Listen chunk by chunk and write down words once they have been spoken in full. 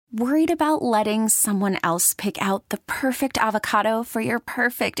Worried about letting someone else pick out the perfect avocado for your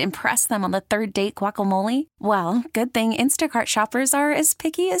perfect impress them on the third date guacamole? Well, good thing Instacart shoppers are as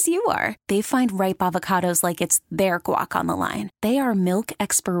picky as you are. They find ripe avocados like it's their guac on the line. They are milk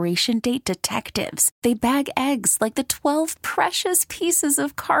expiration date detectives. They bag eggs like the 12 precious pieces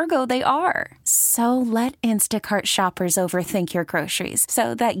of cargo they are. So let Instacart shoppers overthink your groceries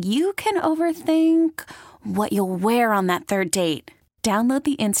so that you can overthink what you'll wear on that third date. Download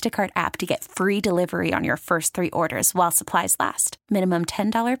the Instacart app to get free delivery on your first 3 orders while supplies last. Minimum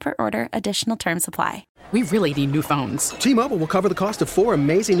 $10 per order. Additional terms apply. We really need new phones. T-Mobile will cover the cost of 4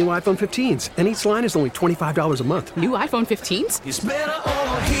 amazing new iPhone 15s, and each line is only $25 a month. New iPhone 15s? It's better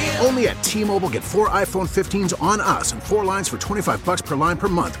over here. Only at T-Mobile, get 4 iPhone 15s on us and 4 lines for $25 per line per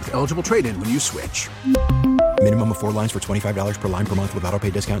month with eligible trade-in when you switch. Minimum of 4 lines for $25 per line per month with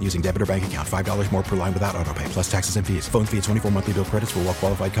autopay discount using debit or bank account. $5 more per line without autopay, plus taxes and fees. Phone fee at 24 monthly bill credits for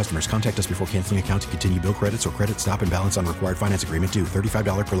well-qualified customers. Contact us before canceling account to continue bill credits or credit stop and balance on required finance agreement due.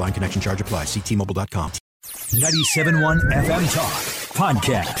 $35 per line connection charge applies. See T-Mobile.com. 97.1 FM Talk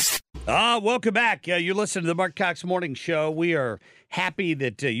Podcast. Welcome back. You listen to the Marc Cox Morning Show. We are happy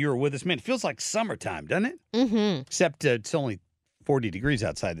that you're with us. Man, it feels like summertime, doesn't it? Mm-hmm. Except it's only 40 degrees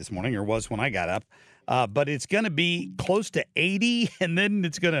outside this morning, or was when I got up. But it's going to be close to 80, and then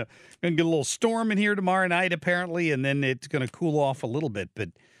it's going to get a little storm in here tomorrow night, apparently, and then it's going to cool off a little bit. But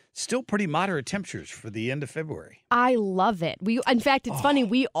still pretty moderate temperatures for the end of February. I love it. In fact, it's funny.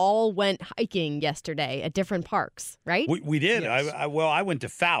 We all went hiking yesterday at different parks, right? We did. Yes. I went to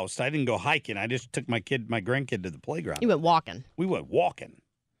Faust. I didn't go hiking. I just took my grandkid to the playground. You went walking. We went walking,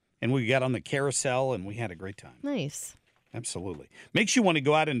 and we got on the carousel, and we had a great time. Nice. Absolutely. Makes you want to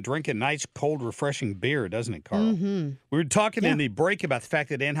go out and drink a nice, cold, refreshing beer, doesn't it, Carl? Mm-hmm. We were talking in the break about the fact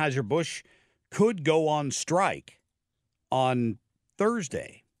that Anheuser-Busch could go on strike on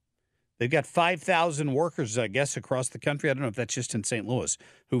Thursday. They've got 5,000 workers, I guess, across the country. I don't know if that's just in St. Louis,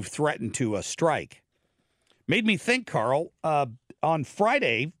 who've threatened to strike. Made me think, Carl, on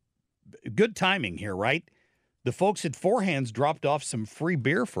Friday, good timing here, right? The folks at Four Hands dropped off some free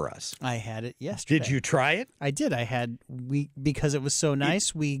beer for us. I had it yesterday. Did you try it? I did. Because it was so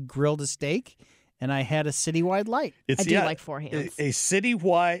nice, we grilled a steak, and I had a Citywide Light. I do like Four Hands. A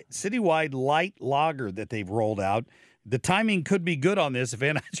citywide light lager that they've rolled out. The timing could be good on this if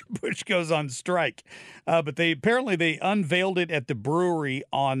Anheuser-Busch goes on strike. But they unveiled it at the brewery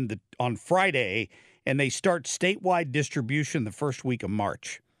on Friday, and they start statewide distribution the first week of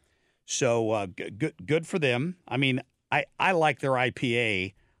March. So good for them. I mean, I like their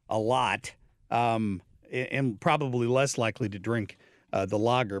IPA a lot, and probably less likely to drink the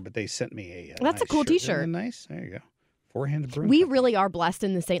lager. But they sent me a that's nice a cool shirt. T-shirt. Isn't that nice. There you go. Four Hands Brewing We Company. really are blessed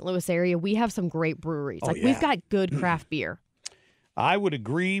in the St. Louis area. We have some great breweries. We've got good craft beer. I would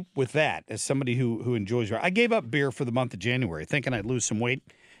agree with that as somebody who enjoys beer. I gave up beer for the month of January, thinking I'd lose some weight.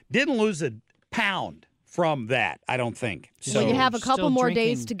 Didn't lose a pound from that, I don't think. So well, you have a couple more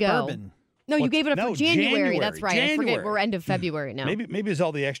days to go. Bourbon. No, you gave it up No, for January. January. That's right. I forget we're end of February now. Maybe it's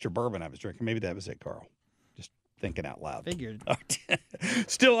all the extra bourbon I was drinking. Maybe that was it, Carl. Just thinking out loud. Figured.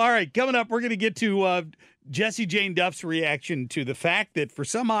 Still, all right, coming up, we're going to get to Jesse Jane Duff's reaction to the fact that for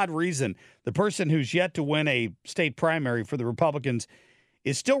some odd reason, the person who's yet to win a state primary for the Republicans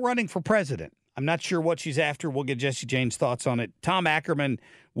is still running for president. I'm not sure what she's after. We'll get Jesse Jane's thoughts on it. Tom Ackerman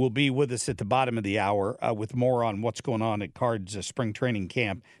will be with us at the bottom of the hour with more on what's going on at Card's spring training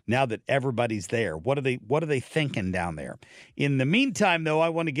camp now that everybody's there. What are they thinking down there? In the meantime, though, I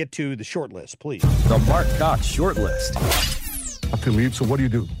want to get to the short list, please. The Marc Cox Short List. To leave, so what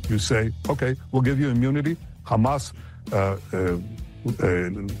do? You say, okay, we'll give you immunity. Hamas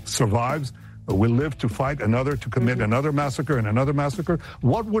survives. Will live to fight to commit another massacre and another massacre.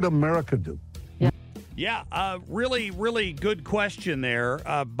 What would America do? Yeah, really, really good question there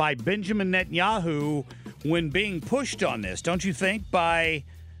by Benjamin Netanyahu when being pushed on this, don't you think, by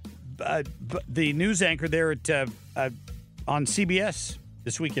the news anchor there at on CBS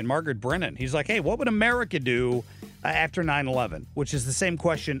this weekend, Margaret Brennan. He's like, hey, what would America do after 9/11? Which is the same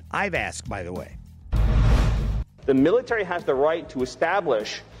question I've asked, by the way. The military has the right to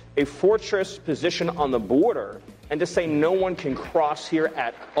establish a fortress position on the border and to say no one can cross here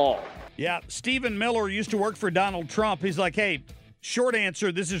at all. Yeah, Stephen Miller used to work for Donald Trump. He's like, hey, short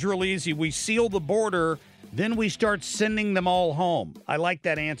answer, this is real easy. We seal the border, then we start sending them all home. I like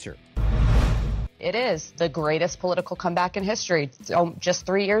that answer. It is the greatest political comeback in history. Just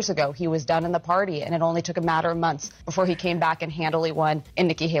 3 years ago, he was done in the party, and it only took a matter of months before he came back and handily won in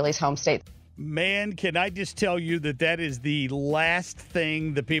Nikki Haley's home state. Man, can I just tell you that is the last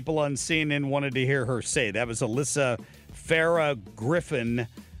thing the people on CNN wanted to hear her say. That was Alyssa Farah Griffin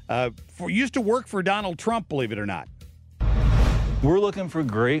used to work for Donald Trump, believe it or not. We're looking for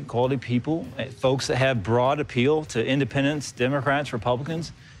great quality people, folks that have broad appeal to independents, Democrats,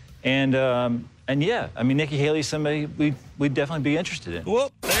 Republicans. And yeah, I mean, Nikki Haley is somebody we'd definitely be interested in.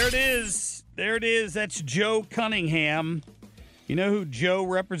 Whoop, there it is. There it is. That's Joe Cunningham. You know who Joe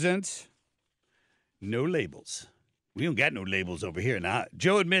represents? No labels. We don't got no labels over here. Now,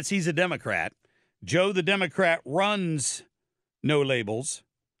 Joe admits he's a Democrat. Joe, the Democrat, runs No Labels,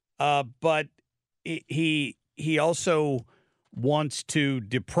 but he also wants to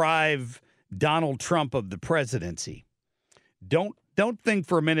deprive Donald Trump of the presidency. Don't think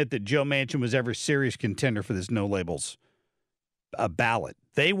for a minute that Joe Manchin was ever a serious contender for this No Labels ballot.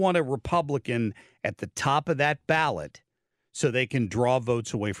 They want a Republican at the top of that ballot so they can draw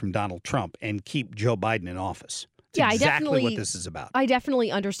votes away from Donald Trump and keep Joe Biden in office. That's exactly what this is about. I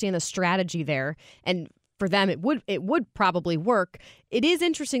definitely understand the strategy there, and for them it would probably work. It is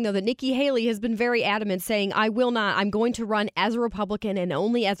interesting, though, that Nikki Haley has been very adamant, saying, I'm going to run as a Republican and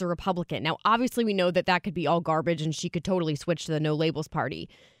only as a Republican. Now, obviously, we know that could be all garbage, and she could totally switch to the No Labels party.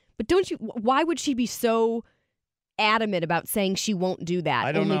 But why would she be so adamant about saying she won't do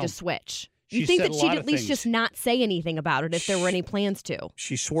that, only to switch? You think that she'd at least just not say anything about it if there were any plans to?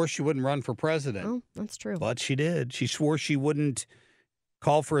 She swore she wouldn't run for president. Oh, that's true. But she did. She swore she wouldn't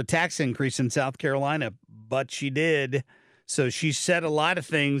call for a tax increase in South Carolina, but she did. So she said a lot of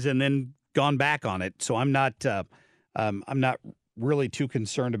things and then gone back on it. So I'm not really too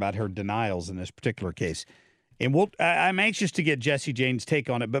concerned about her denials in this particular case. And I'm anxious to get Jesse Jane's take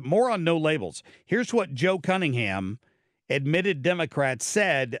on it, but more on No Labels. Here's what Joe Cunningham, admitted Democrat,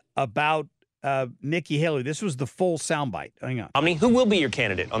 said about Nikki Haley. This was the full soundbite. Hang on. Who will be your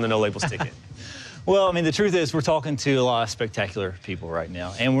candidate on the No Labels ticket? Well, I mean, the truth is we're talking to a lot of spectacular people right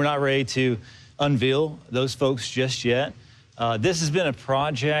now, and we're not ready to unveil those folks just yet. This has been a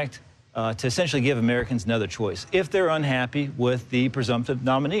project to essentially give Americans another choice if they're unhappy with the presumptive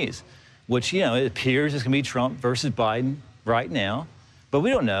nominees, which, it appears is going to be Trump versus Biden right now. But we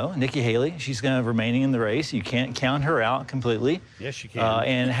don't know. Nikki Haley, she's going to remaining in the race. You can't count her out completely. Yes, you can.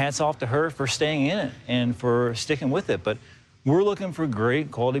 And hats off to her for staying in it and for sticking with it. But we're looking for great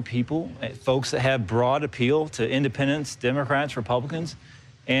quality people, folks that have broad appeal to independents, Democrats, Republicans.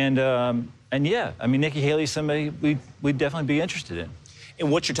 And yeah, I mean, Nikki Haley is somebody we'd definitely be interested in. And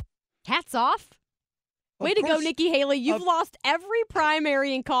what's your hats off? Way to go, Nikki Haley. You've lost every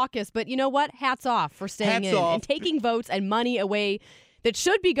primary and caucus, but you know what? Hats off for staying in and taking votes and money away that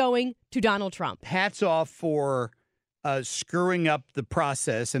should be going to Donald Trump. Hats off for screwing up the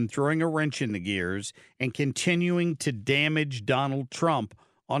process and throwing a wrench in the gears and continuing to damage Donald Trump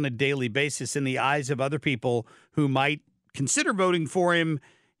on a daily basis in the eyes of other people who might consider voting for him,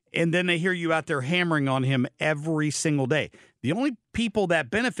 and then they hear you out there hammering on him every single day. The only people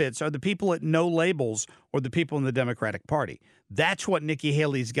that benefits are the people at No Labels or the people in the Democratic Party. That's what Nikki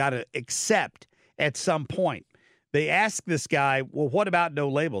Haley's got to accept at some point. They asked this guy, well, what about No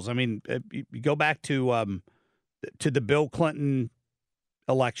Labels? I mean, you go back to the Bill Clinton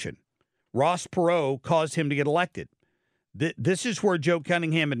election. Ross Perot caused him to get elected. This is where Joe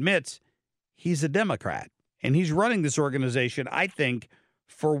Cunningham admits he's a Democrat, and he's running this organization, I think,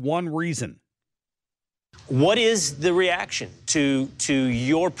 for one reason. What is the reaction to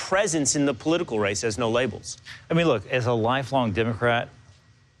your presence in the political race as No Labels? I mean, look, as a lifelong Democrat,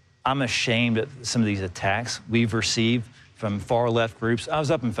 I'm ashamed at some of these attacks we've received from far-left groups. I was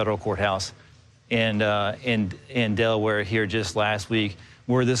up in federal courthouse in Delaware here just last week,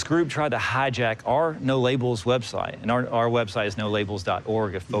 where this group tried to hijack our No Labels website. And our website is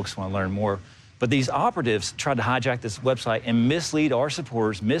nolabels.org if folks want to learn more. But these operatives tried to hijack this website and mislead our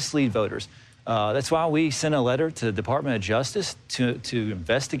supporters, mislead voters. That's why we sent a letter to the Department of Justice to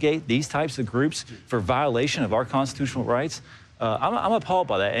investigate these types of groups for violation of our constitutional rights. I'm appalled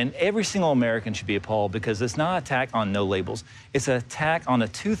by that, and every single American should be appalled, because it's not an attack on No Labels. It's an attack on the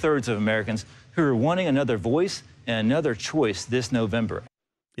 2/3 of Americans who are wanting another voice and another choice this November.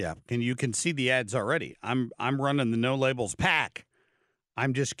 Yeah, and you can see the ads already. I'm running the No Labels pack.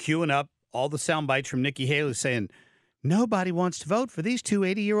 I'm just queuing up all the sound bites from Nikki Haley saying, nobody wants to vote for these two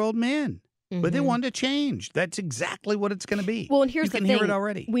 80-year-old men. But they wanted to change. That's exactly what it's going to be. Well, and here's the thing. You can hear it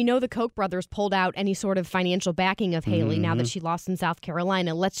already. We know the Koch brothers pulled out any sort of financial backing of Haley now that she lost in South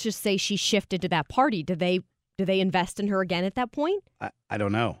Carolina. Let's just say she shifted to that party. Do they invest in her again at that point? I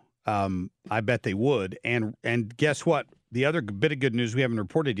don't know. I bet they would. And guess what? The other bit of good news we haven't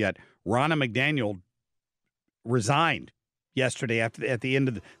reported yet, Ronna McDaniel resigned yesterday at the end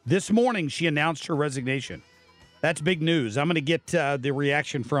of this morning. She announced her resignation. That's big news. I'm going to get the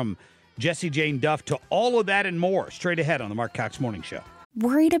reaction from Jesse Jane Duff to all of that and more straight ahead on the Marc Cox Morning Show.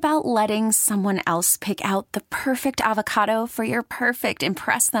 Worried about letting someone else pick out the perfect avocado for your perfect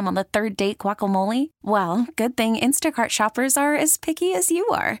impress them on the third date guacamole? Well, good thing Instacart shoppers are as picky as you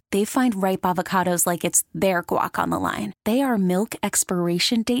are. They find ripe avocados like it's their guac on the line. They are milk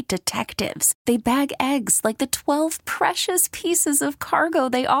expiration date detectives. They bag eggs like the 12 precious pieces of cargo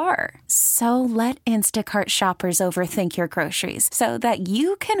they are. So let Instacart shoppers overthink your groceries so that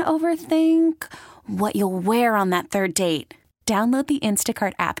you can overthink what you'll wear on that third date. Download the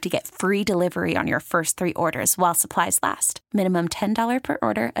Instacart app to get free delivery on your first 3 orders while supplies last. Minimum $10 per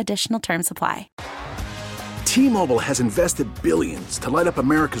order. Additional terms apply. T-Mobile has invested billions to light up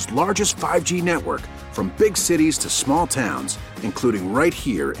America's largest 5G network, from big cities to small towns, including right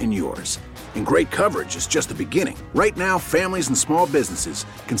here in yours. And great coverage is just the beginning. Right now, families and small businesses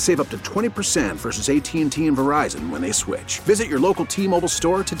can save up to 20% versus AT&T and Verizon when they switch. Visit your local T-Mobile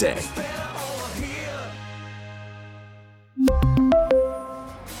store today.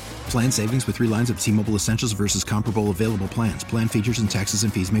 Plan savings with 3 lines of T-Mobile Essentials versus comparable available plans. Plan features and taxes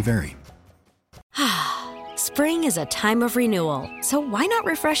and fees may vary. Spring is a time of renewal, so why not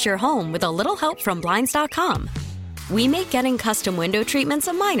refresh your home with a little help from Blinds.com? We make getting custom window treatments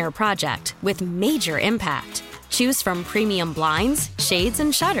a minor project with major impact. Choose from premium blinds, shades,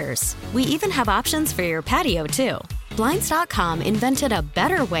 and shutters. We even have options for your patio, too. Blinds.com invented a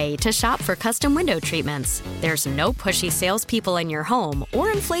better way to shop for custom window treatments. There's no pushy salespeople in your home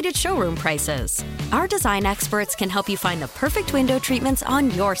or inflated showroom prices. Our design experts can help you find the perfect window treatments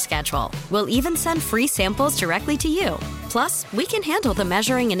on your schedule. We'll even send free samples directly to you. Plus, we can handle the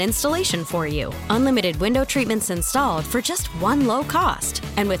measuring and installation for you. Unlimited window treatments installed for just one low cost.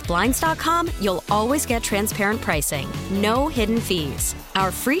 And with Blinds.com, you'll always get transparent pricing. No hidden fees. Our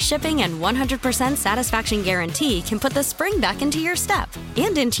free shipping and 100% satisfaction guarantee can put the spring back into your step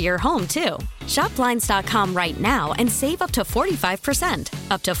and into your home, too. Shop Blinds.com right now and save up to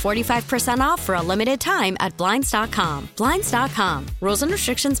 45%. Up to 45% off for a limited time at Blinds.com. Blinds.com. Rules and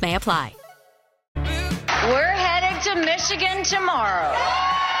restrictions may apply. We're headed to Michigan tomorrow.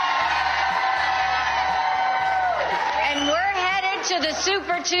 And we're headed to the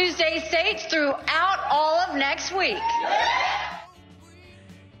Super Tuesday states throughout all of next week.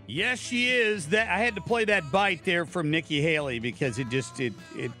 Yes, she is. That I had to play that bite there from Nikki Haley because it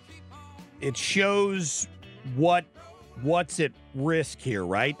shows what's at risk here,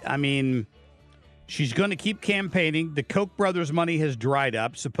 right? I mean, she's going to keep campaigning. The Koch brothers' money has dried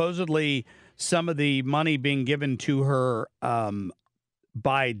up. Supposedly, some of the money being given to her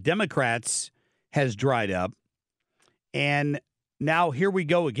by Democrats has dried up. And now here we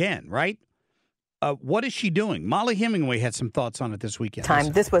go again, right? What is she doing? Molly Hemingway had some thoughts on it this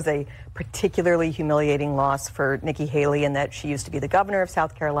weekend. This was a particularly humiliating loss for Nikki Haley in that she used to be the governor of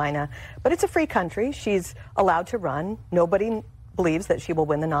South Carolina. But it's a free country. She's allowed to run. Nobody believes that she will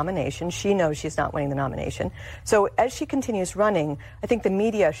win the nomination. She knows she's not winning the nomination. So as she continues running, I think the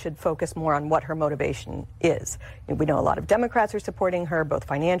media should focus more on what her motivation is. We know a lot of Democrats are supporting her, both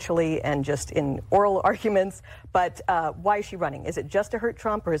financially and just in oral arguments. But why is she running? Is it just to hurt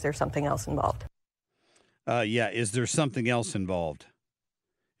Trump, or is there something else involved? Is there something else involved?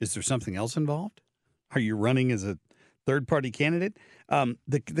 Is there something else involved? Are you running as a third-party candidate?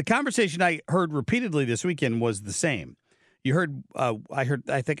 The conversation I heard repeatedly this weekend was the same. You heard,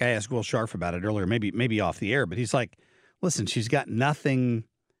 I think I asked Will Scharf about it earlier, maybe off the air, but he's like, listen, she's got nothing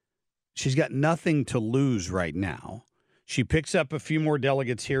to lose right now. She picks up a few more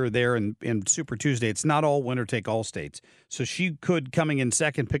delegates here or there in Super Tuesday. It's not all winner-take-all states. So she could, coming in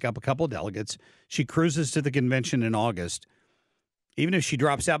second, pick up a couple of delegates. She cruises to the convention in August. Even if she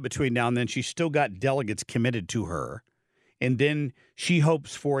drops out between now and then, she's still got delegates committed to her. And then she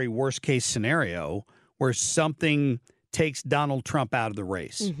hopes for a worst-case scenario where something takes Donald Trump out of the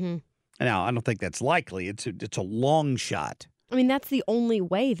race. Mm-hmm. Now, I don't think that's likely. It's a long shot. I mean, that's the only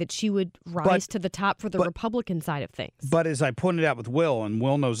way that she would rise to the top for the Republican side of things. But as I pointed out with Will, and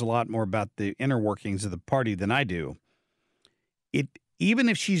Will knows a lot more about the inner workings of the party than I do, even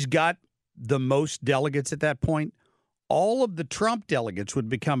if she's got the most delegates at that point, all of the Trump delegates would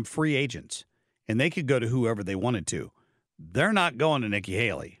become free agents, and they could go to whoever they wanted to. They're not going to Nikki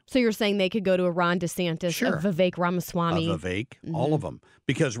Haley. So you're saying they could go to a Ron DeSantis, sure. a Vivek Ramaswamy. A Vivek, all of them.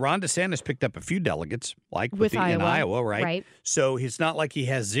 Because Ron DeSantis picked up a few delegates, like in Iowa, right? Right. So it's not like he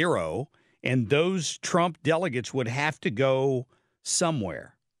has zero, and those Trump delegates would have to go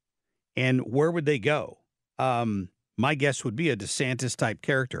somewhere. And where would they go? My guess would be a DeSantis-type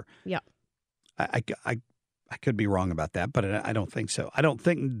character. Yeah. I could be wrong about that, but I don't think so. I don't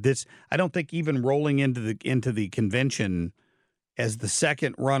think even rolling into the convention as the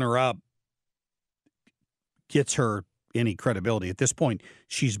second runner-up gets her any credibility. At this point,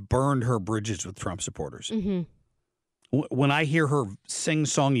 she's burned her bridges with Trump supporters. Mm-hmm. When I hear her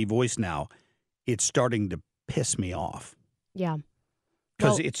sing-songy voice now, it's starting to piss me off. Yeah.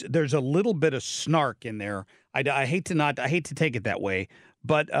 Because there's a little bit of snark in there. I hate to take it that way,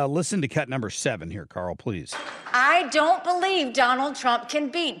 but listen to cut number 7 here, Carl, please. I don't believe Donald Trump can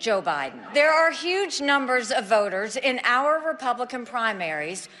beat Joe Biden. There are huge numbers of voters in our Republican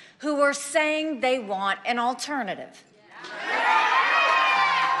primaries who are saying they want an alternative.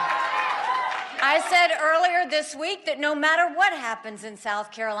 I said earlier this week that no matter what happens in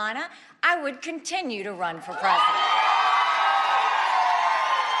South Carolina, I would continue to run for president.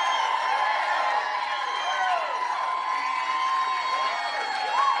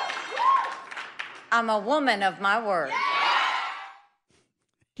 I'm a woman of my word.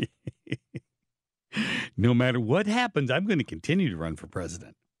 No matter what happens, I'm going to continue to run for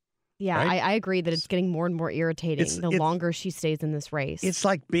president. Yeah, right? I agree that it's getting more and more irritating the longer she stays in this race. It's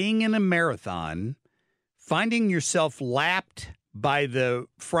like being in a marathon, finding yourself lapped by the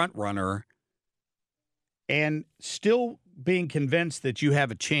front runner, and still being convinced that you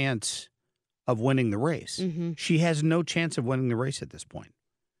have a chance of winning the race. Mm-hmm. She has no chance of winning the race at this point.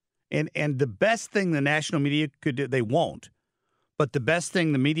 And the best thing the national media could do, they won't, but the best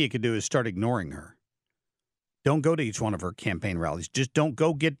thing the media could do is start ignoring her. Don't go to each one of her campaign rallies. Just don't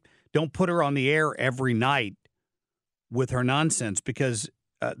put her on the air every night with her nonsense, because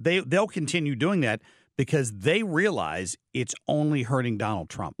they'll continue doing that because they realize it's only hurting Donald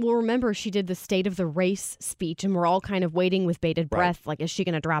Trump. Well, remember, she did the State of the Race speech, and we're all kind of waiting with bated breath. Like, is she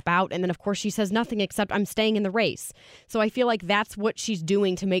going to drop out? And then, of course, she says nothing except, I'm staying in the race. So I feel like that's what she's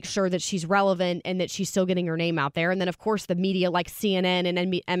doing to make sure that she's relevant and that she's still getting her name out there. And then, of course, the media like CNN and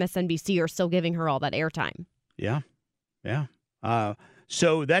MSNBC are still giving her all that airtime. Yeah.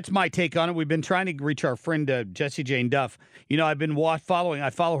 So that's my take on it. We've been trying to reach our friend Jessie Jane Duff. You know, I've been I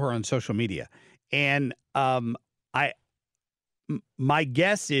follow her on social media. And my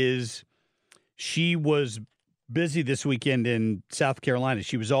guess is she was busy this weekend in South Carolina.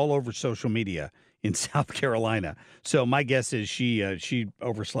 She was all over social media in South Carolina. So my guess is she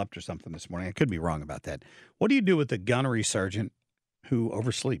overslept or something this morning. I could be wrong about that. What do you do with the gunnery sergeant who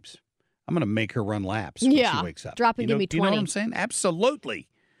oversleeps? I'm going to make her run laps when she wakes up. Drop and give me 20. Do you know what I'm saying? Absolutely.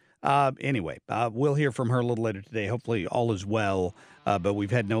 Anyway, we'll hear from her a little later today. Hopefully all is well, but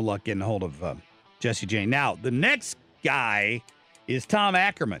we've had no luck getting a hold of Jessie Jane. Now, the next guy is Tom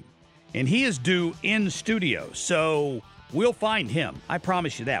Ackerman, and he is due in studio, so we'll find him. I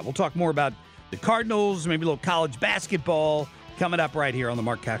promise you that. We'll talk more about the Cardinals, maybe a little college basketball, coming up right here on the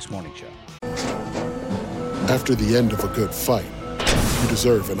Marc Cox Morning Show. After the end of a good fight, you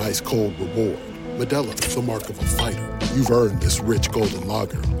deserve an ice-cold reward. Modelo is the mark of a fighter. You've earned this rich golden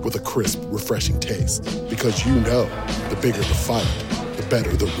lager with a crisp, refreshing taste. Because you know, the bigger the fight, the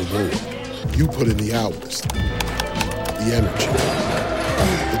better the reward. You put in the hours, the energy,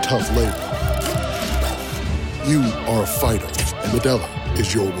 the tough labor. You are a fighter, and Modelo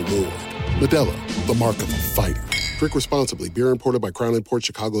is your reward. Modelo, the mark of a fighter. Drink responsibly. Beer imported by Crown Imports,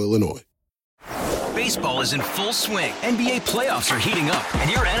 Chicago, Illinois. Baseball is in full swing. NBA playoffs are heating up, and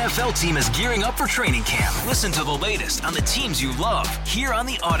your NFL team is gearing up for training camp. Listen to the latest on the teams you love here on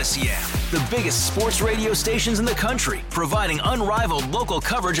the Odyssey app. The biggest sports radio stations in the country, providing unrivaled local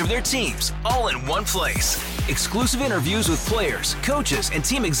coverage of their teams, all in one place. Exclusive interviews with players, coaches, and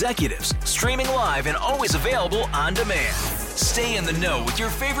team executives, streaming live and always available on demand. Stay in the know with your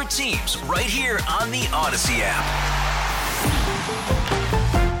favorite teams right here on the Odyssey app.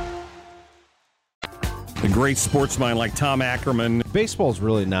 A great sportsman like Tom Ackerman. Baseball's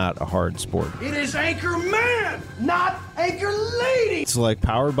really not a hard sport. It is Anchor Man, not Anchor Lady. It's like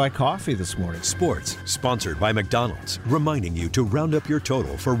powered by coffee this morning. Sports, sponsored by McDonald's, reminding you to round up your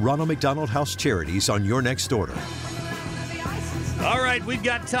total for Ronald McDonald House charities on your next order. All right, we've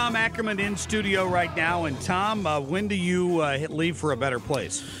got Tom Ackerman in studio right now. And Tom, when do you leave for a better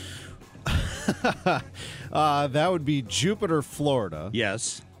place? That would be Jupiter, Florida.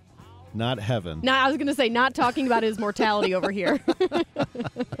 Yes. Not heaven. No, I was going to say, not talking about his mortality over here.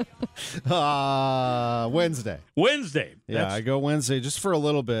 Wednesday. Yeah, I go Wednesday just for a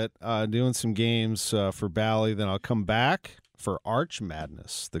little bit, doing some games for Bally. Then I'll come back for Arch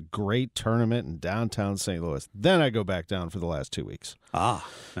Madness, the great tournament in downtown St. Louis. Then I go back down for the last 2 weeks. Nice.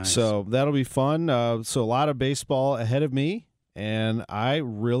 So that'll be fun. So a lot of baseball ahead of me, and I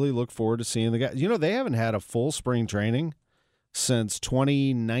really look forward to seeing the guys. You know, they haven't had a full spring training since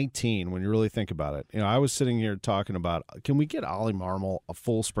 2019, when you really think about it. You know, I was sitting here talking about, can we get Ollie Marmol a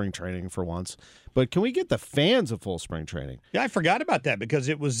full spring training for once? But can we get the fans a full spring training? Yeah, I forgot about that because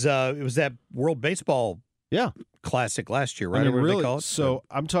it was that World Baseball Yeah. Classic last year, right? I mean, Or what do really, they call it? so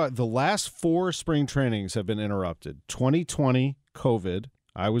I'm talking, the last 4 spring trainings have been interrupted. 2020, COVID.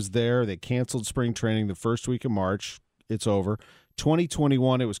 I was there. They canceled spring training the first week of March. It's over.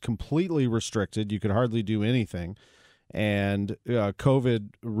 2021, it was completely restricted. You could hardly do anything. And COVID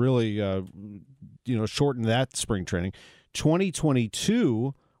really, shortened that spring training.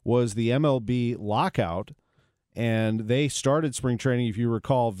 2022 was the MLB lockout, and they started spring training, if you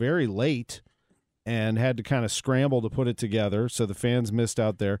recall, very late and had to kind of scramble to put it together, so the fans missed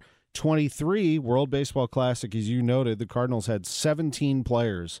out there. 23, World Baseball Classic, as you noted, the Cardinals had 17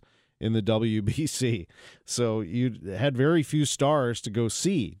 players in the WBC. So you had very few stars to go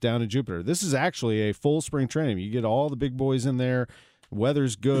see down in Jupiter. This is actually a full spring training. You get all the big boys in there.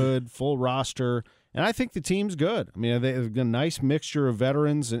 Weather's good, full roster. And I think the team's good. I mean, they've got a nice mixture of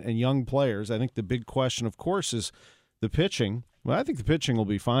veterans and young players. I think the big question, of course, is the pitching. Well, I think the pitching will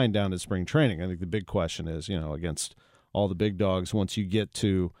be fine down at spring training. I think the big question is, against all the big dogs once you get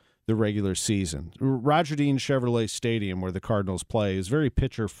to the regular season. Roger Dean Chevrolet Stadium, where the Cardinals play, is very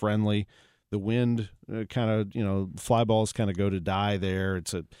pitcher-friendly. The wind fly balls kind of go to die there.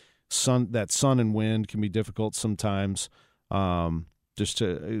 It's that sun and wind can be difficult sometimes. Just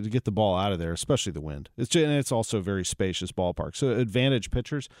to get the ball out of there, especially the wind. It's also a very spacious ballpark, so advantage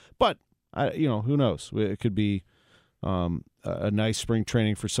pitchers. But who knows? It could be a nice spring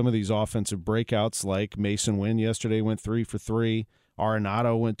training for some of these offensive breakouts, like Mason Wynn yesterday went 3 for 3.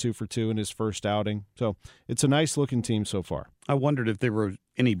 Arenado went 2 for 2 in his first outing. So it's a nice looking team so far. I wondered if there were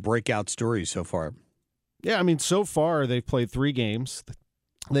any breakout stories so far. Yeah, I mean, so far they've played 3 games.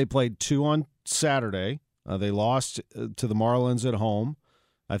 They played 2 on Saturday. They lost to the Marlins at home.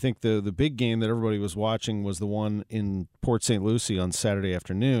 I think the big game that everybody was watching was the one in Port St. Lucie on Saturday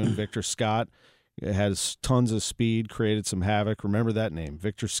afternoon. Victor Scott has tons of speed, created some havoc. Remember that name,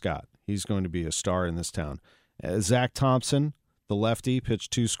 Victor Scott. He's going to be a star in this town. Zach Thompson, the lefty,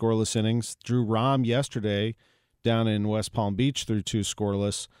 pitched 2 scoreless innings. Drew Rahm yesterday down in West Palm Beach threw 2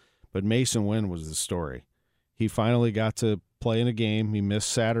 scoreless. But Mason Wynn was the story. He finally got to play in a game. He missed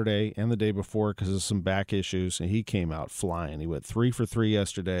Saturday and the day before because of some back issues, and he came out flying. He went 3 for 3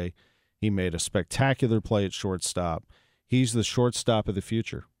 yesterday. He made a spectacular play at shortstop. He's the shortstop of the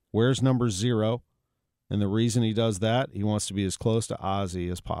future. Where's number 0? And the reason he does that, he wants to be as close to Ozzie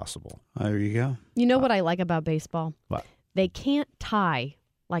as possible. There you go. You know what I like about baseball? What? They can't tie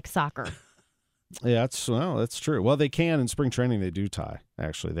like soccer. Yeah, that's true. Well, they can in spring training. They do tie,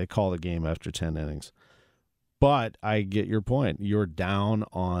 actually. They call the game after 10 innings. But I get your point. You're down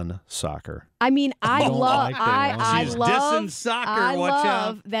on soccer. I mean, I love out.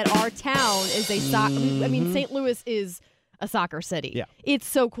 that our town is a soccer. I mean, St. Louis is a soccer city. Yeah. It's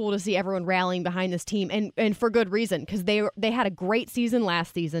so cool to see everyone rallying behind this team, and for good reason, because they had a great season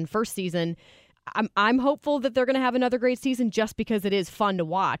last season, first season. I'm hopeful that they're going to have another great season just because it is fun to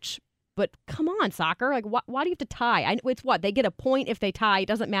watch. But come on, soccer. Like, why do you have to tie? It's what? They get a point if they tie. It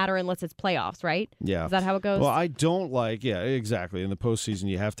doesn't matter unless it's playoffs, right? Yeah. Is that how it goes? Well, I don't like, exactly. In the postseason,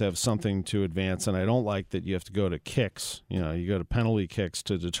 you have to have something to advance, and I don't like that you have to go to kicks. You go to penalty kicks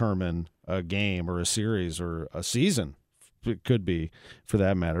to determine a game or a series or a season. It could be, for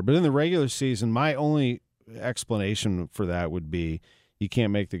that matter. But in the regular season, my only explanation for that would be you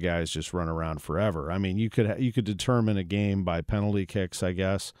can't make the guys just run around forever. I mean, you could determine a game by penalty kicks, I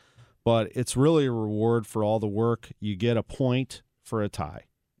guess. But it's really a reward for all the work. You get a point for a tie.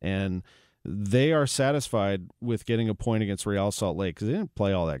 And they are satisfied with getting a point against Real Salt Lake because they didn't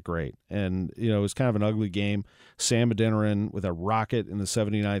play all that great. And, it was kind of an ugly game. Sam Adeniran with a rocket in the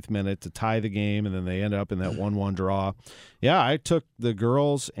 79th minute to tie the game, and then they end up in that 1-1 draw. Yeah, I took the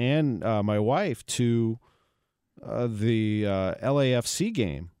girls and my wife to the LAFC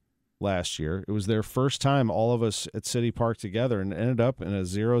game last year. It was their first time, all of us at City Park together, and ended up in a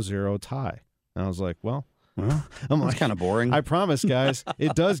 0-0 tie. And I was like, that's kind of boring. I promise, guys,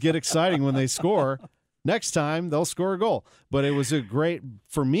 it does get exciting when they score. Next time, they'll score a goal. But it was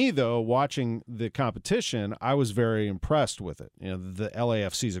for me, though, watching the competition, I was very impressed with it. The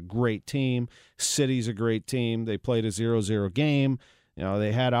LAFC is a great team. City's a great team. They played a 0-0 game.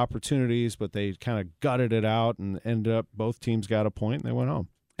 They had opportunities, but they kind of gutted it out and ended up, both teams got a point and they went home.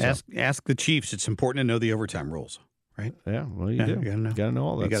 Ask the Chiefs. It's important to know the overtime rules, right? Yeah, well, you do. You got to know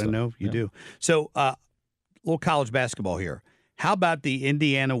all that. You got to know. You do. So, little college basketball here. How about the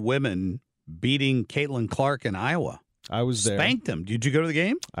Indiana women beating Caitlin Clark in Iowa? I was there. Spanked them. Did you go to the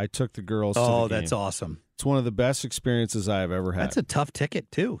game? I took the girls to the game. Oh, that's awesome. It's one of the best experiences I've ever had. That's a tough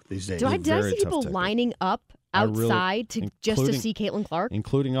ticket, too, these days. Do I see people lining up outside just to see Caitlin Clark?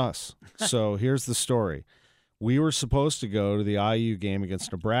 Including us. So here's the story. We were supposed to go to the IU game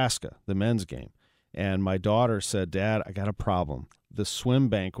against Nebraska, the men's game. And my daughter said, Dad, I got a problem. The swim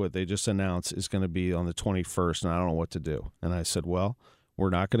banquet they just announced is going to be on the 21st, and I don't know what to do. And I said, well, we're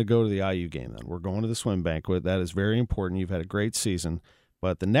not going to go to the IU game then. We're going to the swim banquet. That is very important. You've had a great season.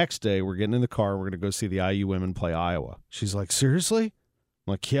 But the next day, we're getting in the car. We're going to go see the IU women play Iowa. She's like, seriously?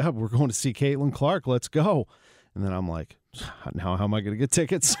 I'm like, yeah, we're going to see Caitlin Clark. Let's go. And then I'm like, now how am I going to get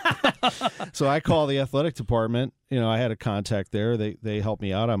tickets? So I call the athletic department. I had a contact there. They helped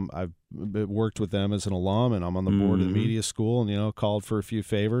me out. I've worked with them as an alum, and I'm on the board of the media school, and, called for a few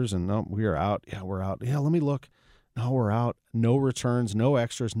favors. And no, we are out. Yeah, we're out. Yeah, let me look. No, we're out. No returns, no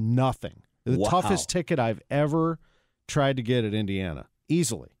extras, nothing. The toughest ticket I've ever tried to get at Indiana,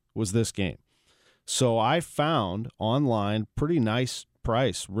 easily, was this game. So I found online pretty nice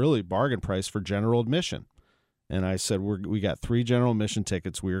price, really bargain price for general admission. And I said, we got 3 general admission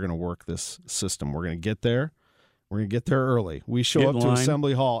tickets. We are going to work this system. We're going to get there. We're going to get there early. We show up to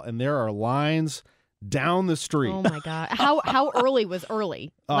Assembly Hall, and there are lines down the street. Oh, my God. How early was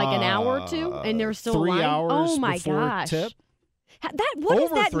early? Like an hour or two? And there's still 3 a line? hours Oh, my before gosh. tip. What does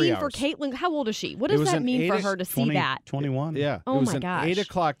Over that 3 mean for hours. Caitlin? How old is she? What does that mean for her to see that? 21. Yeah. Oh, it was my an gosh. 8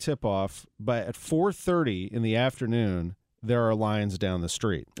 o'clock tip-off, but at 4:30 in the afternoon, there are lines down the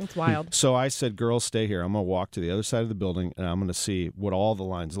street. That's wild. So I said, girls, stay here. I'm going to walk to the other side of the building, and I'm going to see what all the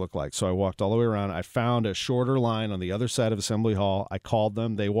lines look like. So I walked all the way around. I found a shorter line on the other side of Assembly Hall. I called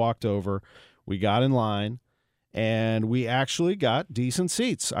them. They walked over. We got in line, and we actually got decent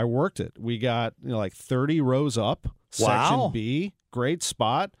seats. I worked it. We got like 30 rows up, Section B, great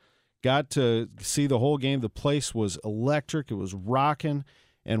spot. Got to see the whole game. The place was electric. It was rocking.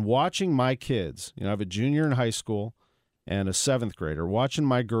 And watching my kids, I have a junior in high school and a 7th grader, watching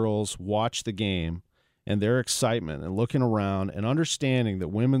my girls watch the game and their excitement and looking around and understanding that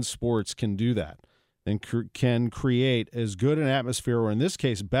women's sports can do that and can create as good an atmosphere, or in this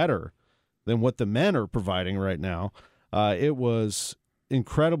case, better than what the men are providing right now. It was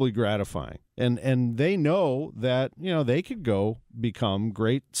incredibly gratifying. And they know that, they could go become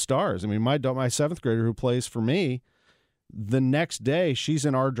great stars. I mean, my 7th grader who plays for me, the next day she's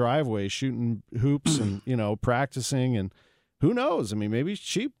in our driveway shooting hoops and, practicing, and who knows? I mean, maybe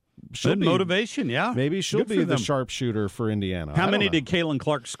she'll be motivation, yeah. Maybe she'll Good for be the them. sharpshooter for Indiana. How I don't many know. did Caitlin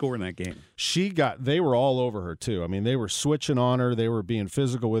Clark score in that game? They were all over her too. I mean, they were switching on her. They were being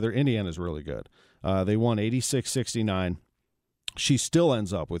physical with her. Indiana's really good. They won 86-69. She still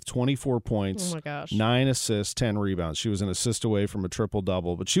ends up with 24 points, 9 assists, 10 rebounds. She was an assist away from a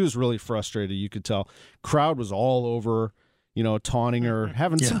triple-double, but she was really frustrated. You could tell. Crowd was all over her, taunting her,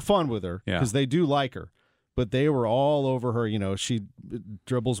 having some fun with her because they do like her. But they were all over her. She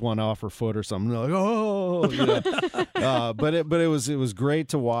dribbles one off her foot or something. They're like, oh, but it was great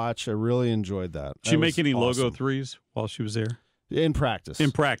to watch. I really enjoyed that. Did she make any awesome. logo threes while she was there? In practice.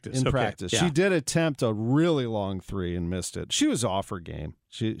 In practice. Okay. Yeah. She did attempt a really long 3 and missed it. She was off her game.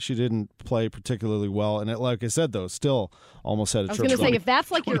 She didn't play particularly well. And like I said, though, still almost had a triple. I was going to say, if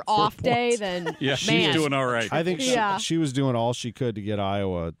that's like your off day, then she's doing all right. I think she was doing all she could to get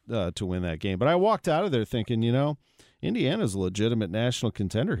Iowa to win that game. But I walked out of there thinking, Indiana's a legitimate national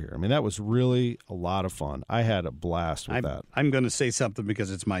contender here. I mean, that was really a lot of fun. I had a blast with that. I'm going to say something because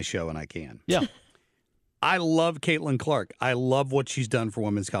it's my show and I can. Yeah. I love Caitlin Clark. I love what she's done for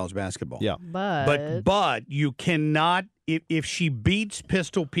women's college basketball. Yeah. But you cannot, if she beats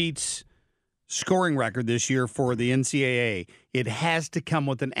Pistol Pete's scoring record this year for the NCAA, it has to come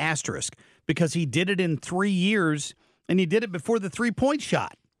with an asterisk because he did it in 3 years and he did it before the 3-point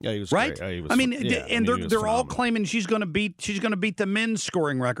shot. Yeah, he was right. Great. He was, They're all claiming she's going to beat the men's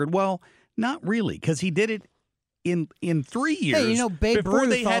scoring record. Well, not really, because he did it in 3 years. Hey, Babe before Ruth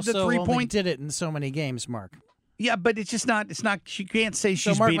they had the also 3-point. did it in so many games, Mark. Yeah, but it's just not. It's not. She can't say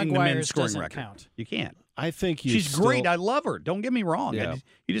she's Mark beating the men's McGuire's scoring doesn't record. count. You can't. I think she's great. I love her. Don't get me wrong. Yeah.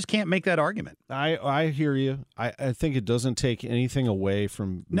 You just can't make that argument. I hear you. I think it doesn't take anything away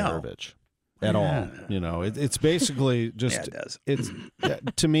from Maravich at all. It's basically just. Yeah, it does. It's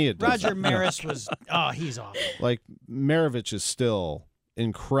to me it does. Roger Maris was. Oh, he's awful. Like Maravich is still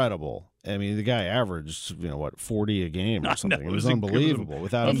incredible. I mean, the guy averaged 40 a game or something. It was unbelievable.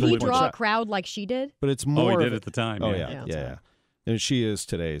 Without did he draw a crowd like she did? But it's more. Oh, he did at the time. Oh yeah. And she is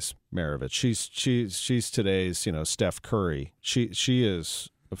today's Maravich. She's today's Steph Curry. She is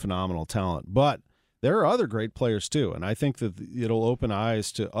a phenomenal talent. But there are other great players too, and I think that it'll open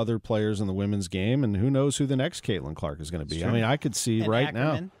eyes to other players in the women's game. And who knows who the next Caitlin Clark is going to be? I mean, I could see right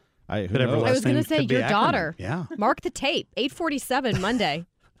Ackerman. now. I was going to say your daughter. Yeah. Mark the tape. 8:47 Monday.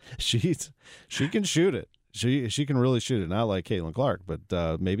 She can shoot it. She can really shoot it. Not like Caitlin Clark,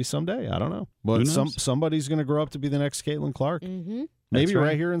 but maybe someday. I don't know. But somebody's going to grow up to be the next Caitlin Clark. Mm-hmm. Maybe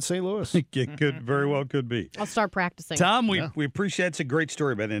right here in St. Louis. It could very well could be. I'll start practicing. Tom, we appreciate it's a great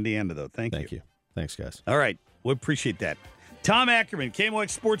story about Indiana, though. Thank you. Thanks, guys. All right. We appreciate that. Tom Ackerman,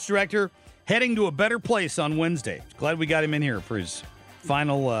 KMOX Sports Director, heading to a better place on Wednesday. Glad we got him in here for his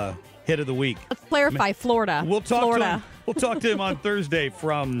final hit of the week. Let's clarify Florida. We'll talk Florida. to him. We'll talk to him on Thursday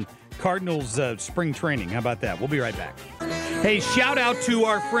from Cardinals Spring Training. How about that? We'll be right back. Hey, shout out to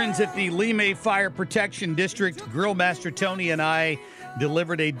our friends at the Lee May Fire Protection District. Grill Master Tony and I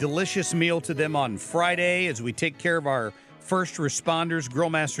delivered a delicious meal to them on Friday as we take care of our first responders. Grill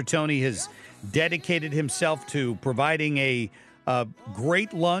Master Tony has dedicated himself to providing a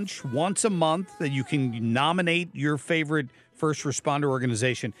great lunch once a month that you can nominate your favorite first responder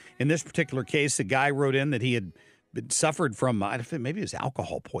organization. In this particular case, the guy wrote in that he had suffered from, I think maybe it was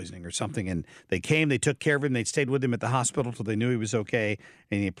alcohol poisoning or something, and they came, they took care of him, they stayed with him at the hospital till they knew he was okay,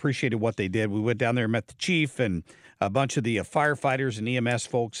 and he appreciated what they did. We went down there and met the chief and a bunch of the firefighters and EMS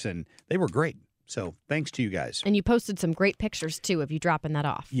folks, and they were great. So thanks to you guys. And you posted some great pictures, too, of you dropping that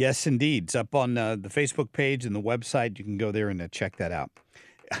off. Yes, indeed. It's up on the Facebook page and the website. You can go there and check that out.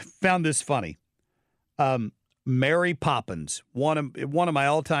 I found this funny. Mary Poppins, one of my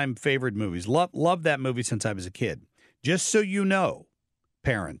all-time favorite movies. Loved that movie since I was a kid. Just so you know,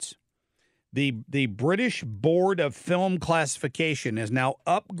 parents, the British Board of Film Classification has now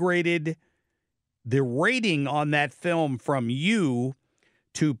upgraded the rating on that film from U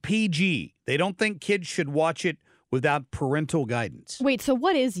to PG. They don't think kids should watch it without parental guidance. Wait, so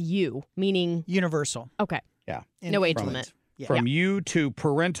what is U, meaning? Universal. Okay. Yeah. No age limit. From U to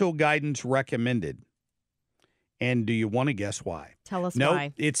parental guidance recommended. And do you want to guess why? Tell us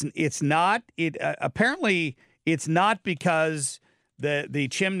why. No, it's not. Apparently it's not because the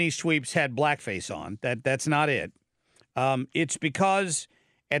chimney sweeps had blackface on. That's not it. It's because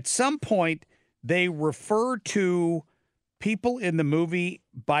at some point they refer to people in the movie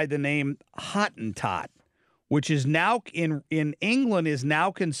by the name Hottentot, which is now in England is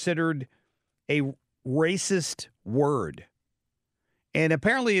now considered a racist word. And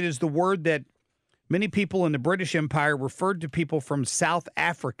apparently it is the word that many people in the British Empire referred to people from South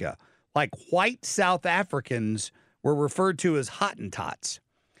Africa. Like white South Africans were referred to as Hottentots.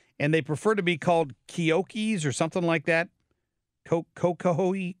 And they prefer to be called Kiokis or something like that.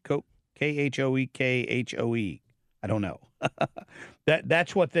 Kokohoe, K-H-O-E-K-H-O-E. I don't know.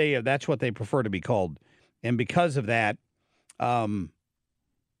 That's what they prefer to be called. And because of that,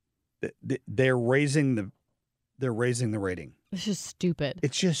 they're raising the rating. It's just stupid.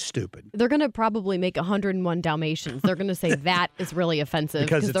 It's just stupid. They're going to probably make 101 Dalmatians. They're going to say that is really offensive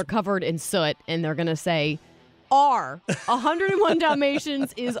because they're covered in soot, and they're going to say R. 101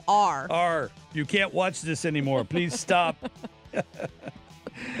 Dalmatians is R. R. You can't watch this anymore. Please stop.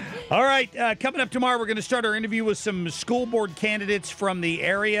 All right. Coming up tomorrow, we're going to start our interview with some school board candidates from the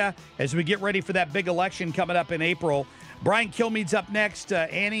area as we get ready for that big election coming up in April. Brian Kilmeade's up next.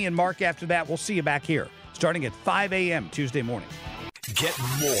 Annie and Mark after that. We'll see you back here starting at 5 a.m. Tuesday morning. Get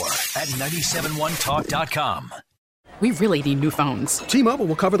more at 971talk.com. We really need new phones. T-Mobile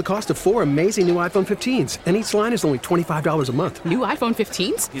will cover the cost of 4 amazing new iPhone 15s, and each line is only $25 a month. New iPhone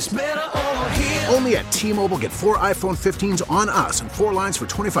 15s? It's better over here. Only at T-Mobile, get 4 iPhone 15s on us and 4 lines for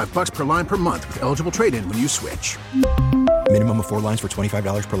 $25 per line per month with eligible trade-in when you switch. Minimum of 4 lines for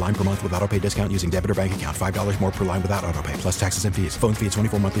 $25 per line per month with autopay discount using debit or bank account. $5 more per line without autopay, plus taxes and fees. Phone fee at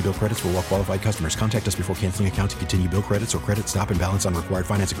 24 monthly bill credits for well-qualified customers. Contact us before canceling account to continue bill credits or credit stop and balance on required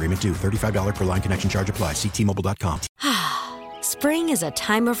finance agreement due. $35 per line connection charge applies. See T-Mobile.com. Spring is a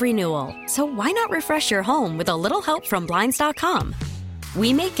time of renewal, so why not refresh your home with a little help from Blinds.com?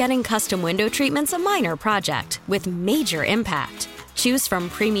 We make getting custom window treatments a minor project with major impact. Choose from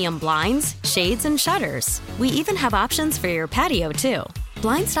premium blinds, shades, and shutters. We even have options for your patio, too.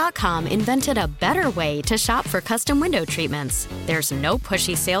 Blinds.com invented a better way to shop for custom window treatments. There's no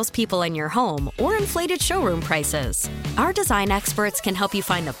pushy salespeople in your home or inflated showroom prices. Our design experts can help you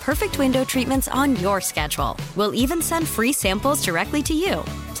find the perfect window treatments on your schedule. We'll even send free samples directly to you.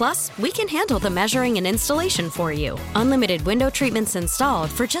 Plus, we can handle the measuring and installation for you. Unlimited window treatments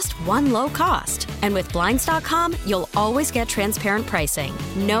installed for just one low cost. And with Blinds.com, you'll always get transparent pricing.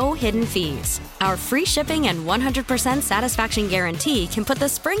 No hidden fees. Our free shipping and 100% satisfaction guarantee can put the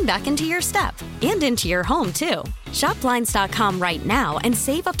spring back into your step and into your home, too. Shop Blinds.com right now and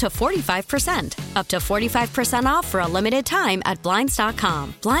save up to 45%. Up to 45% off for a limited time at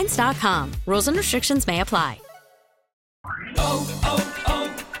Blinds.com. Blinds.com. Rules and restrictions may apply.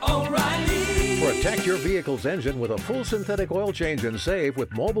 We're at Protect your vehicle's engine with a full synthetic oil change and save with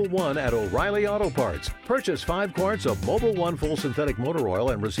Mobil 1 at O'Reilly Auto Parts. Purchase 5 quarts of Mobil 1 full synthetic motor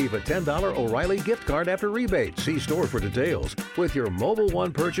oil and receive a $10 O'Reilly gift card after rebate. See store for details. With your Mobil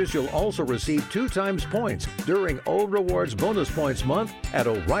 1 purchase, you'll also receive 2 times points during O Rewards Bonus Points Month at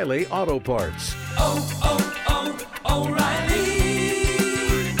O'Reilly Auto Parts. O'Reilly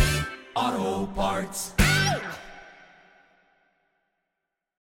Auto Parts.